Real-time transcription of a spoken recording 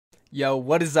Yo,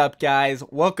 what is up guys?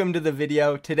 Welcome to the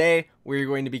video. Today we're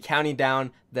going to be counting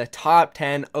down the top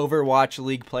 10 Overwatch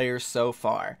League players so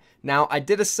far. Now, I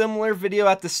did a similar video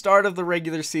at the start of the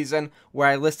regular season where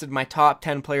I listed my top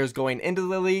 10 players going into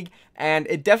the league, and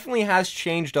it definitely has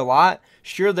changed a lot.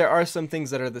 Sure, there are some things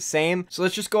that are the same, so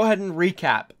let's just go ahead and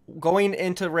recap. Going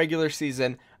into regular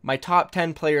season, my top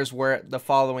 10 players were the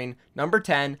following. Number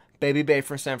 10, Baby Bay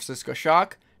from San Francisco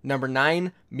Shock. Number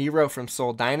 9, Miro from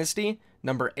Seoul Dynasty.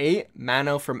 Number 8,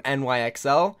 Mano from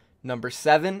NYXL. Number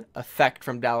 7, Effect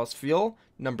from Dallas Fuel.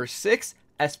 Number 6,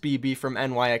 SBB from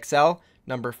NYXL.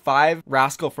 Number 5,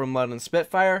 Rascal from London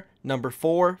Spitfire. Number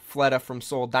 4, Fleta from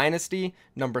Seoul Dynasty.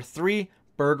 Number 3,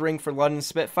 Birdring for London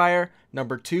Spitfire.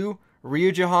 Number 2,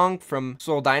 Ryu Jahong from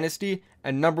Seoul Dynasty.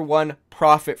 And number 1,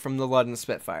 Profit from the London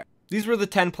Spitfire. These were the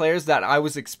 10 players that I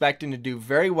was expecting to do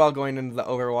very well going into the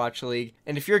Overwatch League.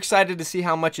 And if you're excited to see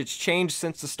how much it's changed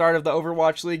since the start of the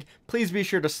Overwatch League, please be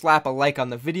sure to slap a like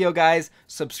on the video, guys.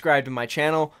 Subscribe to my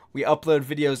channel. We upload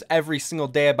videos every single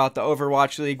day about the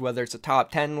Overwatch League, whether it's a top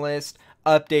 10 list,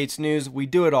 updates, news, we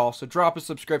do it all. So drop a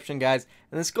subscription, guys,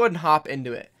 and let's go ahead and hop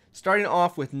into it. Starting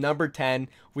off with number 10,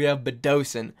 we have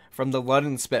Bedosen from the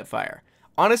London Spitfire.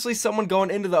 Honestly, someone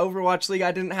going into the Overwatch League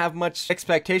I didn't have much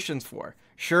expectations for.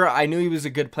 Sure, I knew he was a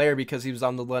good player because he was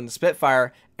on the London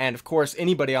Spitfire, and of course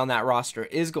anybody on that roster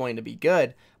is going to be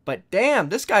good, but damn,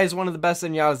 this guy is one of the best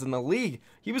Zenyatas in the league.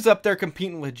 He was up there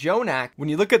competing with Jonak. When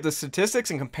you look at the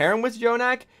statistics and compare him with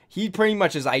Jonak, he pretty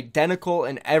much is identical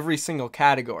in every single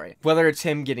category. Whether it's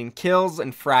him getting kills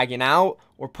and fragging out,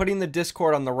 or putting the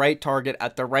Discord on the right target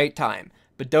at the right time.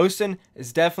 Bedosen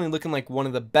is definitely looking like one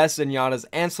of the best Zenyatas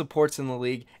and supports in the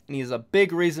league, and he is a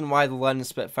big reason why the London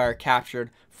Spitfire captured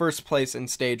first place in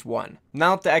Stage 1.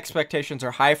 Now that the expectations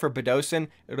are high for Bedosen,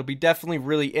 it'll be definitely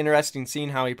really interesting seeing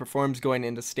how he performs going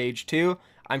into Stage 2.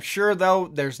 I'm sure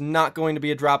though there's not going to be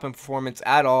a drop in performance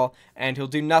at all, and he'll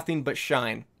do nothing but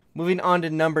shine. Moving on to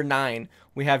number 9,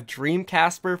 we have Dream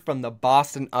Casper from the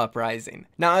Boston Uprising.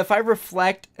 Now, if I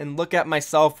reflect and look at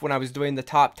myself when I was doing the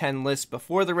top 10 list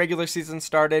before the regular season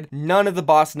started, none of the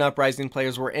Boston Uprising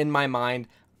players were in my mind.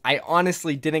 I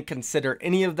honestly didn't consider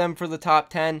any of them for the top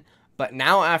 10, but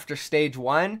now after Stage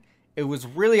 1, it was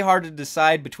really hard to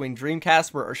decide between Dream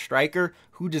Casper or Striker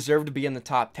who deserved to be in the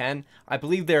top 10. I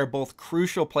believe they are both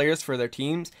crucial players for their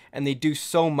teams, and they do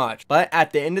so much. But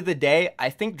at the end of the day, I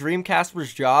think Dream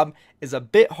Casper's job is a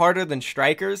bit harder than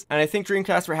Striker's, and I think Dream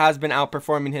Casper has been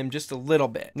outperforming him just a little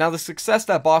bit. Now, the success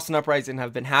that Boston Uprising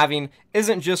have been having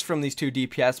isn't just from these two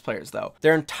DPS players, though.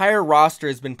 Their entire roster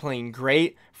has been playing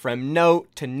great, from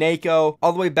Note to Nako,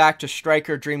 all the way back to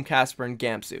Striker, Dreamcaster, and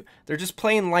Gamsu. They're just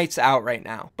playing lights out right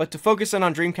now. But to focus in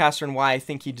on Dreamcaster and why I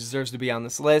think he deserves to be on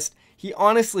this list, he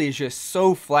honestly is just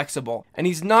so flexible. And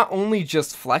he's not only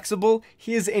just flexible,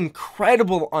 he is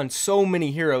incredible on so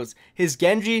many heroes. His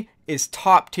Genji is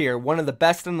top tier, one of the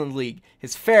best in the league.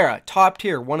 His Pharah, top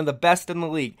tier, one of the best in the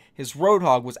league. His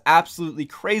Roadhog was absolutely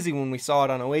crazy when we saw it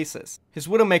on Oasis. His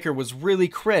Widowmaker was really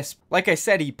crisp. Like I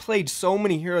said, he played so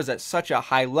many heroes at such a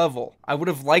high level. I would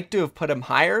have liked to have put him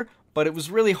higher, but it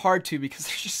was really hard to because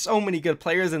there's just so many good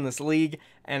players in this league,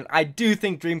 and I do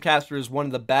think Dreamcaster is one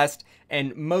of the best,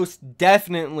 and most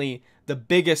definitely the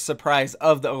biggest surprise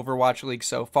of the Overwatch League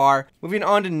so far. Moving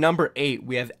on to number 8,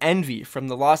 we have Envy from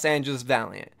the Los Angeles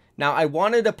Valiant. Now, I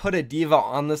wanted to put a diva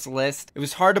on this list. It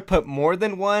was hard to put more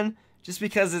than one, just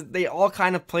because they all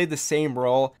kind of play the same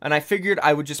role, and I figured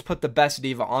I would just put the best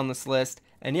diva on this list,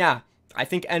 and yeah, I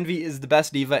think Envy is the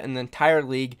best diva in the entire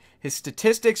league. His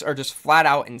statistics are just flat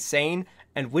out insane,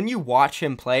 and when you watch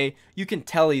him play, you can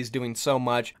tell he's doing so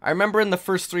much. I remember in the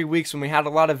first 3 weeks when we had a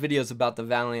lot of videos about the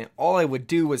Valiant, all I would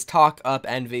do was talk up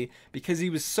Envy because he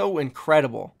was so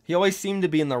incredible. He always seemed to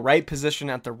be in the right position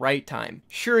at the right time.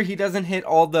 Sure, he doesn't hit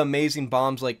all the amazing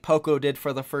bombs like Poco did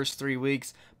for the first 3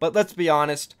 weeks, but let's be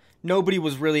honest, nobody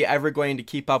was really ever going to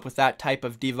keep up with that type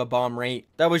of diva bomb rate.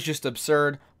 That was just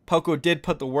absurd. Poco did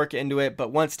put the work into it,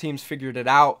 but once teams figured it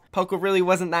out, Poco really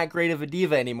wasn't that great of a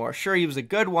diva anymore. Sure, he was a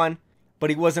good one, but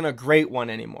he wasn't a great one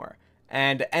anymore.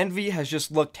 And Envy has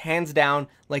just looked hands down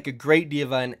like a great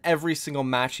diva in every single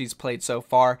match he's played so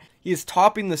far. He is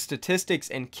topping the statistics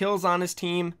and kills on his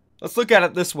team. Let's look at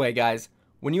it this way, guys.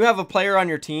 When you have a player on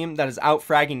your team that is out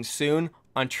fragging soon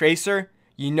on Tracer,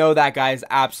 you know that guy is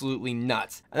absolutely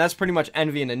nuts. And that's pretty much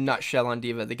Envy in a nutshell on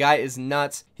diva. The guy is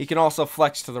nuts. He can also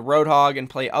flex to the Roadhog and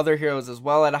play other heroes as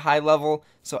well at a high level.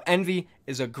 So Envy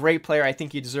is a great player. I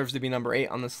think he deserves to be number 8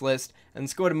 on this list. And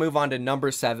let's go ahead and move on to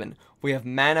number 7. We have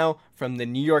Mano from the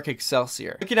New York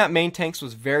Excelsior. Looking at main tanks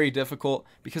was very difficult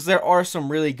because there are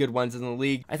some really good ones in the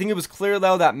league. I think it was clear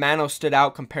though that Mano stood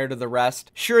out compared to the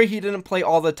rest. Sure, he didn't play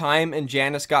all the time and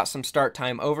Janice got some start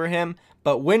time over him,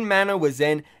 but when Mano was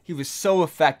in, he was so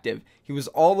effective. He was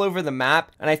all over the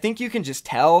map, and I think you can just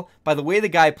tell by the way the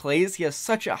guy plays, he has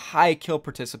such a high kill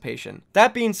participation.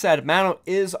 That being said, Mano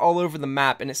is all over the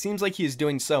map, and it seems like he is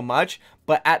doing so much,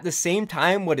 but at the same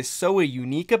time, what is so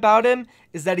unique about him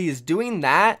is that he is doing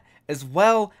that as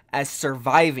well as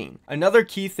surviving. Another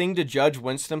key thing to judge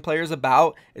Winston players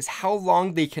about is how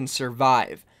long they can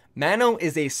survive. Mano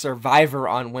is a survivor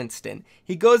on Winston.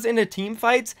 He goes into team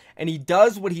fights and he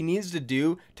does what he needs to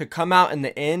do to come out in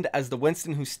the end as the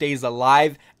Winston who stays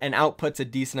alive and outputs a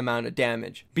decent amount of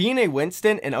damage. Being a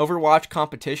Winston in Overwatch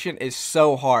competition is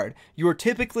so hard. You are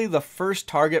typically the first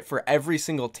target for every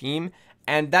single team,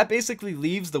 and that basically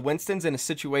leaves the Winstons in a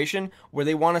situation where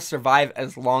they want to survive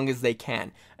as long as they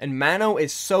can. And Mano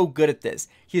is so good at this.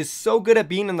 He is so good at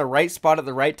being in the right spot at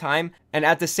the right time, and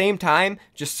at the same time,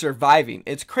 just surviving.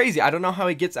 It's crazy. I don't know how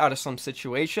he gets out of some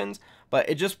situations, but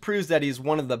it just proves that he's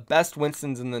one of the best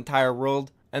Winstons in the entire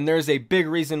world. And there's a big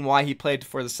reason why he played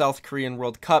for the South Korean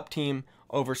World Cup team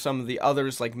over some of the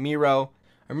others like Miro.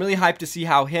 I'm really hyped to see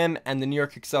how him and the New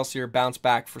York Excelsior bounce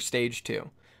back for stage 2.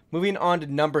 Moving on to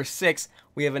number 6,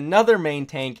 we have another main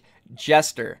tank,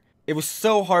 Jester. It was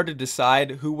so hard to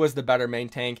decide who was the better main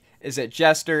tank. Is it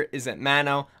Jester? Is it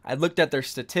Mano? I looked at their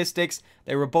statistics.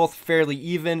 They were both fairly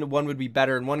even. One would be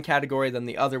better in one category than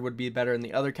the other would be better in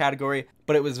the other category.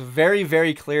 But it was very,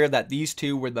 very clear that these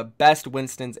two were the best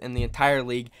Winstons in the entire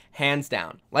league, hands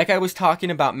down. Like I was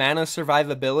talking about Mano's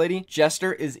survivability,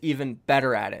 Jester is even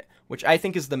better at it, which I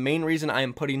think is the main reason I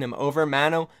am putting him over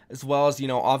Mano, as well as,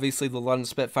 obviously the London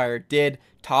Spitfire did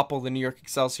topple the New York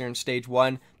Excelsior in stage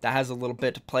 1. That has a little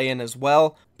bit to play in as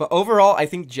well. But overall, I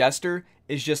think Jester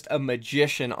is just a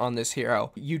magician on this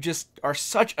hero. You just are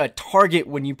such a target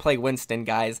when you play Winston,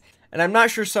 guys. And I'm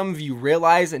not sure some of you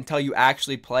realize until you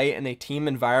actually play in a team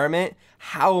environment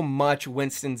how much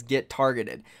Winstons get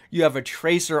targeted. You have a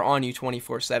Tracer on you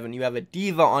 24/7. You have a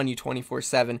Diva on you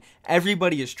 24/7.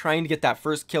 Everybody is trying to get that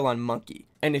first kill on Monkey.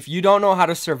 And if you don't know how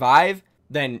to survive,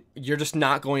 then you're just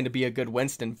not going to be a good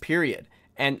Winston, period.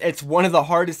 And it's one of the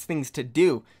hardest things to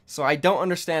do. So I don't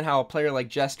understand how a player like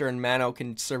Jester and Mano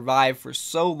can survive for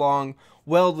so long,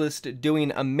 well-listed,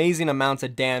 doing amazing amounts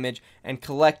of damage and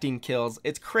collecting kills.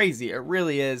 It's crazy. It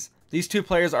really is. These two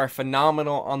players are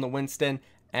phenomenal on the Winston.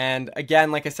 And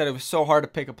again, like I said, it was so hard to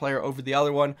pick a player over the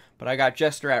other one, but I got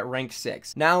Jester at rank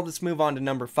 6. Now let's move on to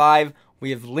number 5.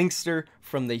 We have Linkster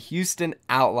from the Houston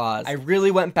Outlaws. I really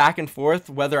went back and forth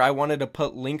whether I wanted to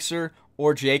put Linkster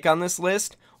or Jake on this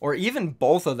list, or even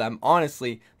both of them.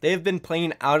 Honestly, they have been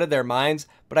playing out of their minds,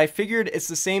 but I figured it's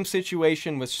the same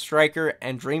situation with Striker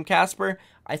and Dreamcasper.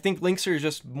 I think Linkster is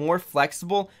just more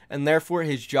flexible, and therefore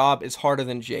his job is harder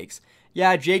than Jake's.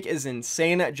 Yeah, Jake is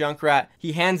insane at Junkrat.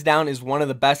 He hands down is one of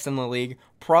the best in the league,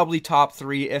 probably top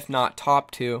 3 if not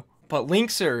top 2. But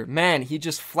Linkster, man, he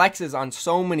just flexes on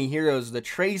so many heroes. The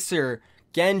Tracer,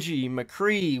 Genji,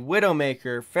 McCree,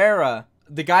 Widowmaker, Pharah.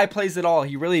 The guy plays it all,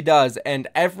 he really does, and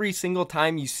every single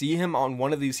time you see him on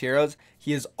one of these heroes,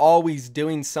 he is always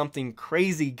doing something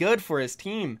crazy good for his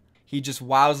team. He just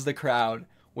wows the crowd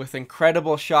with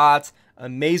incredible shots,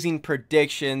 amazing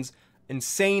predictions,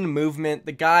 insane movement.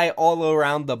 The guy all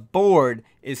around the board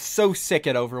is so sick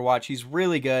at Overwatch. He's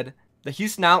really good. The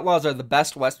Houston Outlaws are the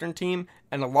best Western team,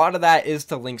 and a lot of that is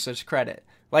to Linkster's credit.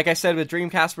 Like I said with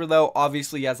Dreamcasper though,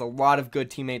 obviously he has a lot of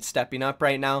good teammates stepping up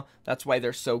right now. That's why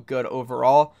they're so good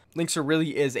overall. Linkster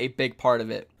really is a big part of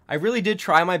it. I really did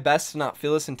try my best to not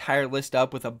fill this entire list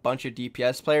up with a bunch of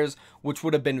DPS players, which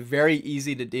would have been very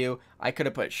easy to do. I could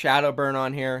have put Shadowburn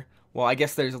on here. Well, I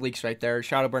guess there's leaks right there.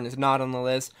 Shadowburn is not on the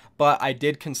list, but I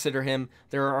did consider him.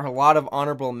 There are a lot of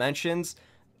honorable mentions,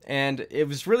 and it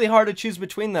was really hard to choose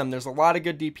between them. There's a lot of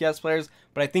good DPS players,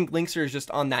 but I think Linkster is just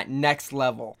on that next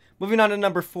level. Moving on to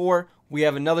number 4, we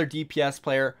have another DPS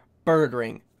player,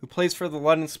 Birdring, who plays for the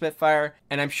London Spitfire,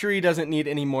 and I'm sure he doesn't need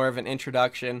any more of an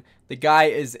introduction. The guy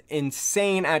is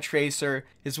insane at Tracer.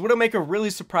 His Widowmaker really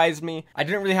surprised me. I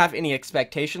didn't really have any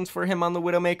expectations for him on the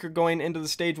Widowmaker going into the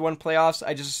Stage 1 playoffs.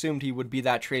 I just assumed he would be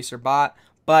that Tracer bot,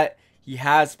 but he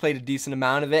has played a decent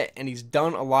amount of it, and he's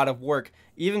done a lot of work,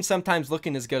 even sometimes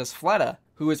looking as good as Fleta,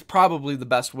 who is probably the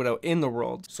best Widow in the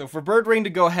world. So for Birdring to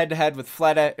go head-to-head with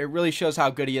Fleta, it really shows how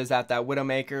good he is at that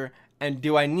Widowmaker. And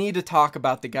do I need to talk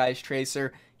about the guy's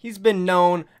Tracer? He's been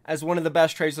known as one of the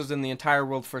best tracers in the entire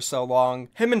world for so long.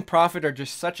 Him and Prophet are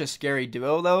just such a scary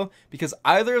duo though, because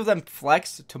either of them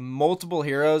flex to multiple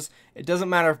heroes. It doesn't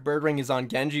matter if Birdring is on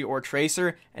Genji or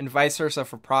Tracer, and vice versa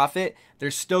for Prophet. They're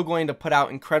still going to put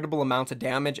out incredible amounts of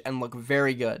damage and look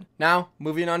very good. Now,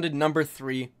 moving on to number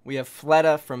 3, we have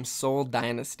Fleta from Seoul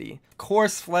Dynasty. Of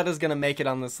course, Fleta's going to make it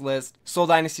on this list. Seoul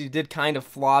Dynasty did kind of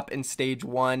flop in stage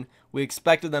 1. We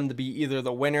expected them to be either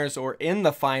the winners or in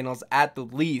the finals at the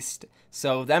least.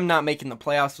 So them not making the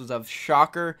playoffs was a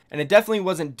shocker, and it definitely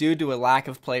wasn't due to a lack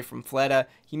of play from Fleta.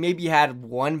 He maybe had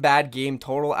one bad game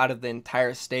total out of the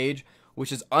entire stage,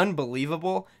 which is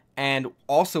unbelievable. And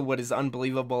also what is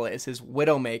unbelievable is his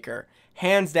Widowmaker.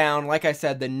 Hands down, like I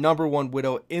said, the #1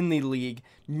 Widow in the league.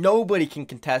 Nobody can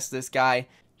contest this guy.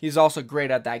 He's also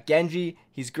great at that Genji.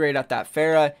 He's great at that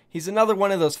Pharah. He's another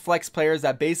one of those flex players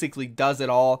that basically does it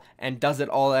all and does it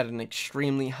all at an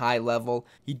extremely high level.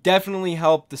 He definitely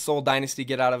helped the Seoul Dynasty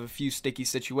get out of a few sticky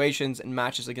situations in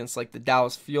matches against like the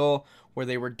Dallas Fuel where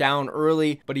they were down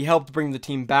early, but he helped bring the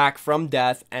team back from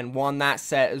death and won that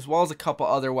set as well as a couple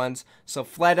other ones. So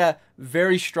Fleta,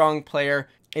 very strong player.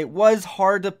 It was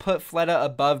hard to put Fleta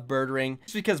above Birdring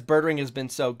just because Birdring has been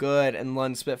so good and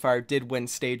Lund Spitfire did win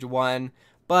stage 1.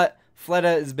 But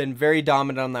Fleta has been very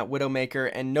dominant on that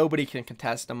Widowmaker, and nobody can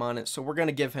contest him on it, so we're going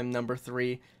to give him number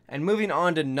 3. And moving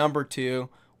on to number 2,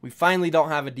 we finally don't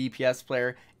have a DPS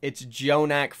player. It's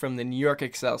Jonak from the New York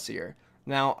Excelsior.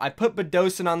 Now, I put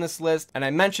Badosin on this list, and I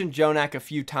mentioned Jonak a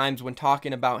few times when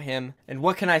talking about him. And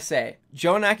what can I say?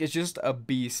 Jonak is just a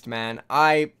beast, man.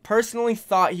 I personally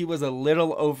thought he was a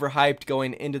little overhyped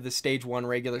going into the stage 1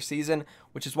 regular season,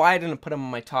 which is why I didn't put him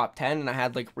in my top 10, and I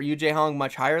had like Ryu Jae-hong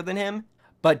much higher than him.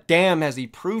 But damn, has he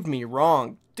proved me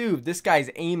wrong. Dude, this guy's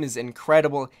aim is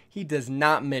incredible. He does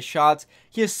not miss shots.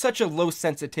 He has such a low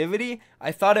sensitivity.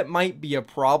 I thought it might be a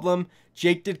problem.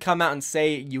 Jake did come out and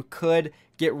say you could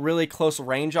get really close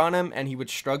range on him and he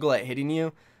would struggle at hitting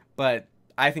you. But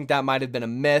I think that might have been a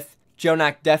myth.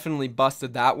 Jonak definitely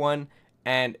busted that one.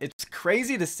 And it's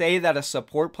crazy to say that a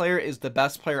support player is the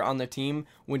best player on the team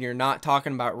when you're not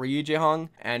talking about Ryu Jae-hong.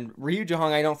 And Ryu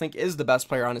Jae-hong I don't think is the best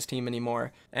player on his team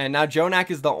anymore. And now Jonak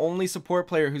is the only support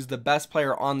player who's the best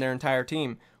player on their entire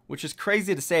team, which is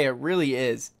crazy to say. It really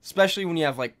is. Especially when you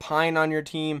have like Pine on your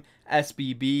team,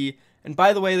 SBB. And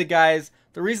by the way, the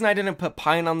reason I didn't put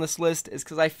Pine on this list is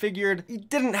because I figured he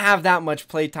didn't have that much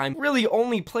playtime. Really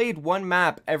only played one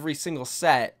map every single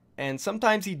set. And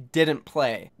sometimes he didn't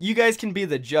play. You guys can be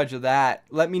the judge of that.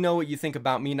 Let me know what you think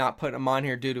about me not putting him on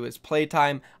here due to his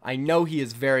playtime. I know he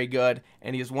is very good,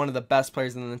 and he is one of the best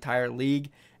players in the entire league,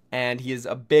 and he is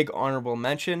a big honorable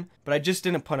mention, but I just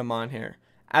didn't put him on here.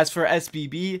 As for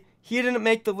SBB, he didn't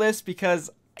make the list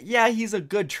because, yeah, he's a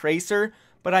good tracer,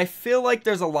 but I feel like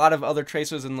there's a lot of other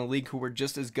tracers in the league who were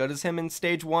just as good as him in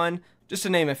stage 1. Just to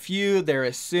name a few, there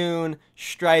is Soon,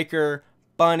 Striker,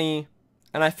 Bunny,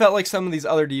 and I felt like some of these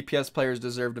other DPS players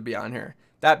deserve to be on here.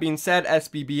 That being said,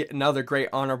 SBB, another great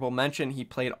honorable mention. He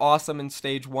played awesome in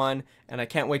stage 1, and I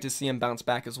can't wait to see him bounce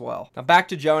back as well. Now back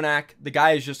to Jonak. The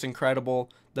guy is just incredible.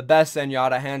 The best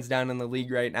Zenyatta hands down in the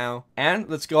league right now. And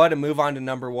let's go ahead and move on to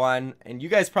number 1. And you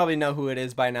guys probably know who it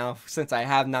is by now since I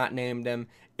have not named him.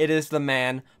 It is the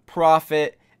man,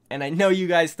 Prophet. And I know you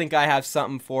guys think I have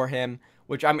something for him,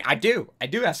 which I mean, I do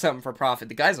have something for Prophet.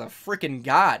 The guy's a freaking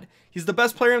god. He's the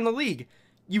best player in the league.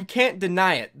 You can't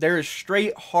deny it. There is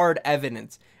straight hard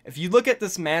evidence. If you look at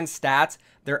this man's stats,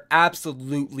 they're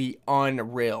absolutely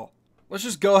unreal. Let's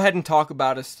just go ahead and talk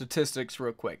about his statistics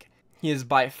real quick. He is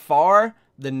by far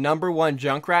the #1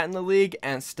 Junkrat in the league,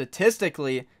 and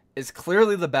statistically is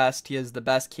clearly the best. He has the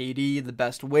best KD, the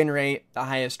best win rate, the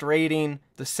highest rating,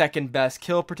 the second best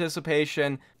kill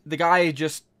participation. The guy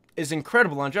just is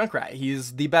incredible on Junkrat. He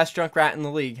is the best Junkrat in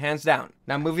the league, hands down.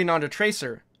 Now moving on to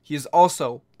Tracer. He is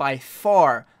also by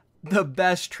far the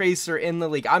best tracer in the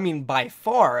league. I mean, by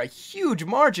far, a huge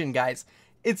margin, guys.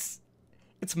 It's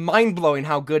mind-blowing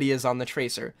how good he is on the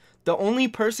tracer. The only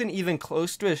person even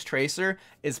close to his tracer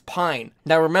is Pine.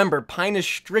 Now remember, Pine has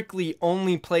strictly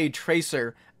only played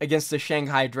tracer against the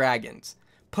Shanghai Dragons.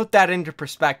 Put that into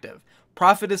perspective.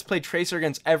 Prophet has played tracer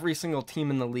against every single team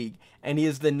in the league, and he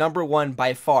is the #1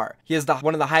 by far. He has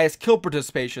one of the highest kill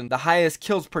participation, the highest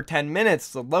kills per 10 minutes,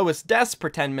 the lowest deaths per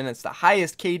 10 minutes, the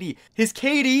highest KD. His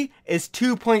KD is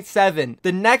 2.7.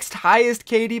 The next highest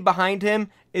KD behind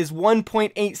him is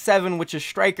 1.87, which is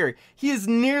Striker. He is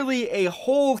nearly a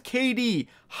whole KD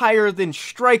higher than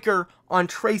Striker on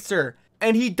Tracer.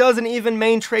 And he doesn't even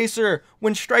main Tracer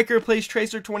when Striker plays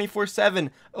Tracer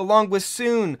 24/7, along with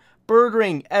Soon,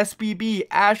 Birdring, SBB,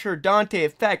 Asher, Dante,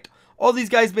 Effect. All these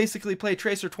guys basically play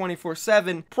Tracer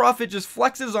 24/7. Prophet just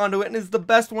flexes onto it and is the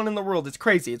best one in the world. It's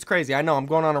crazy. It's crazy. I know, I'm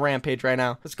going on a rampage right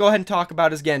now. Let's go ahead and talk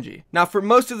about his Genji. Now, for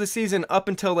most of the season up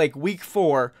until like week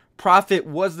 4, Prophet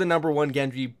was the #1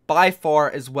 Genji by far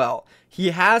as well. He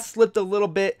has slipped a little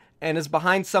bit and is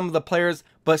behind some of the players,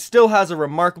 but still has a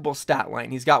remarkable stat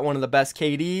line. He's got one of the best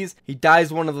KDs, he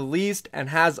dies one of the least, and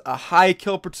has a high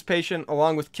kill participation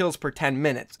along with kills per 10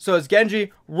 minutes. So his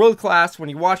Genji, world class. When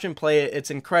you watch him play it, it's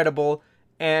incredible,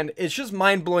 and it's just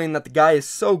mind-blowing that the guy is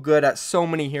so good at so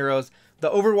many heroes.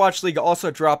 The Overwatch League also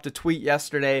dropped a tweet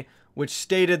yesterday which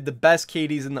stated the best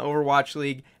KDs in the Overwatch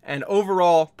League, and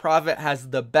overall, Prophet has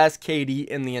the best KD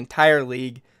in the entire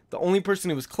league. The only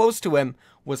person who was close to him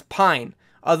was Pine.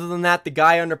 Other than that, the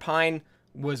guy under Pine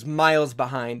was miles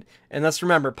behind. And let's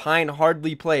remember, Pine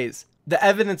hardly plays. The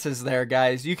evidence is there,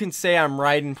 guys. You can say I'm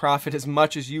riding Prophet as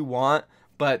much as you want,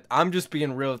 but I'm just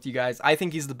being real with you guys. I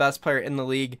think he's the best player in the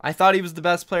league. I thought he was the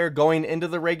best player going into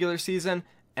the regular season,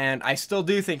 and I still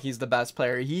do think he's the best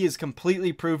player. He has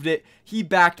completely proved it. He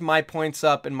backed my points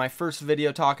up in my first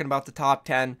video talking about the top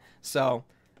 10. So,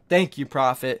 thank you,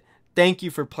 Prophet. Thank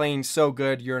you for playing so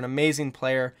good. You're an amazing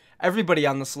player. Everybody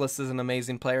on this list is an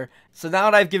amazing player. So now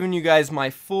that I've given you guys my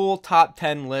full top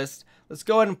 10 list, let's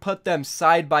go ahead and put them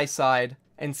side by side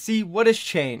and see what has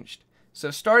changed.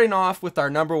 So starting off with our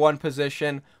 #1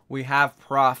 position, we have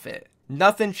Prophet.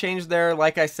 Nothing changed there.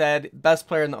 Like I said, best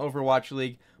player in the Overwatch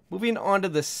League. Moving on to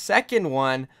the second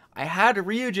one, I had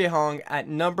Ryu Jae-hong at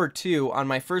 #2 on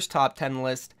my first top 10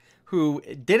 list, who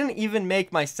didn't even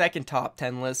make my second top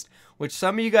 10 list, which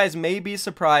some of you guys may be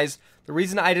surprised. The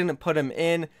reason I didn't put him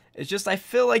in is just I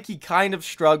feel like he kind of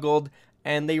struggled,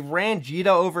 and they ran Jita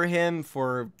over him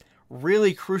for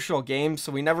really crucial games,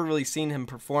 so we never really seen him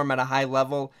perform at a high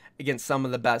level against some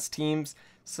of the best teams.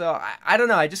 So I don't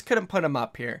know, I just couldn't put him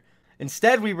up here.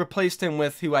 Instead, we replaced him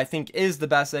with who I think is the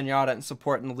best Zenyatta and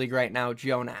support in the league right now,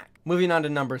 Jonak. Moving on to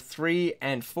number 3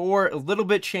 and 4, a little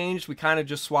bit changed. We kind of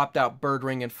just swapped out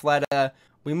Birdring and Fleta.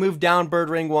 We moved down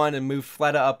Birdring 1 and moved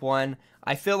Fleta up 1.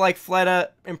 I feel like Fleta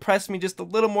impressed me just a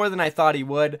little more than I thought he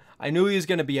would. I knew he was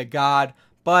going to be a god,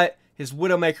 but his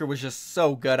Widowmaker was just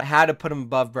so good. I had to put him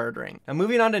above Birdring. Now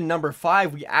moving on to number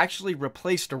 5, we actually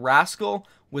replaced Rascal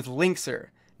with Linkser.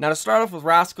 Now to start off with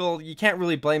Rascal, you can't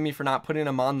really blame me for not putting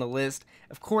him on the list.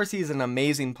 Of course he's an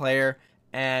amazing player,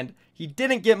 and he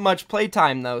didn't get much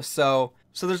playtime though, so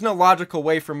there's no logical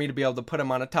way for me to be able to put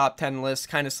him on a top 10 list,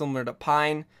 kind of similar to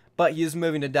Pine, but he is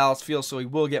moving to Dallas Field, so he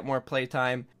will get more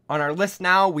playtime. On our list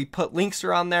now, we put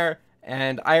Linkser on there,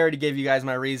 and I already gave you guys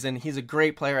my reason. He's a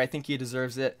great player. I think he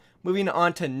deserves it. Moving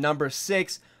on to number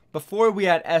 6, before we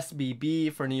had SBB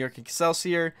for New York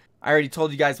Excelsior. I already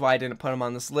told you guys why I didn't put him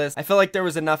on this list. I feel like there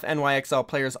was enough NYXL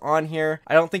players on here.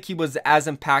 I don't think he was as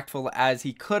impactful as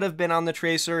he could have been on the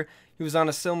Tracer. He was on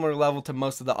a similar level to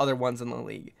most of the other ones in the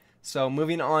league. So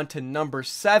moving on to number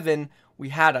 7, we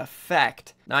had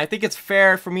Effect. Now I think it's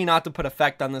fair for me not to put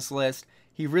Effect on this list.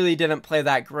 He really didn't play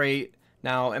that great.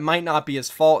 Now it might not be his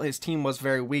fault. His team was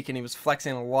very weak and he was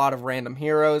flexing a lot of random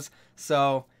heroes.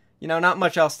 So, you know, not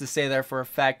much else to say there for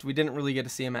Effect. We didn't really get to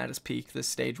see him at his peak this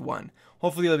stage 1.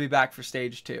 Hopefully he'll be back for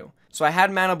stage 2. So I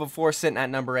had Mana before sitting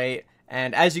at number 8.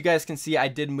 And as you guys can see, I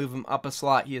did move him up a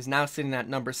slot. He is now sitting at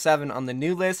number 7 on the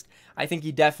new list. I think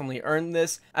he definitely earned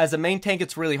this. As a main tank,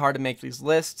 it's really hard to make these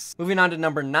lists. Moving on to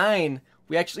number 9,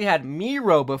 we actually had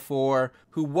Miro before,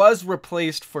 who was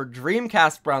replaced for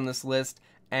Dreamcasper on this list.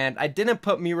 And I didn't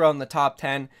put Miro in the top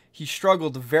 10. He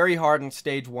struggled very hard in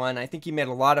stage 1. I think he made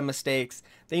a lot of mistakes.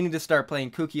 They need to start playing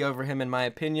Kuki over him, in my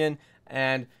opinion.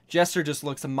 And Jester just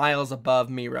looks miles above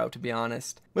Miro, to be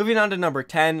honest. Moving on to number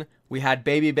 10, we had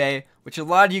Baby Bay, which a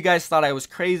lot of you guys thought I was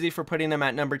crazy for putting him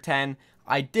at number 10.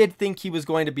 I did think he was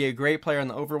going to be a great player in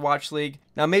the Overwatch League.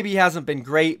 Now maybe he hasn't been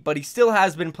great, but he still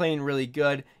has been playing really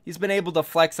good. He's been able to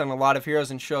flex on a lot of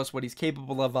heroes and show us what he's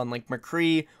capable of on like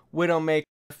McCree, Widowmaker,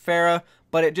 Pharah,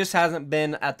 but it just hasn't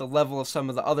been at the level of some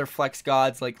of the other flex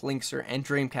gods like Linkser and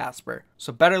Dreamcasper.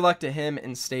 So better luck to him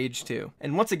in stage 2.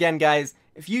 And once again, guys,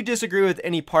 if you disagree with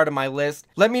any part of my list,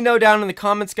 let me know down in the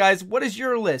comments, guys. What is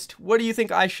your list? What do you think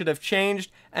I should have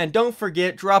changed? And don't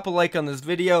forget, drop a like on this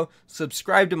video,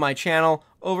 subscribe to my channel,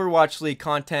 Overwatch League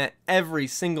content every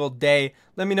single day.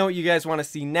 Let me know what you guys want to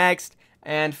see next,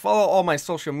 and follow all my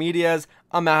social medias.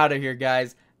 I'm out of here,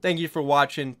 guys. Thank you for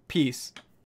watching. Peace.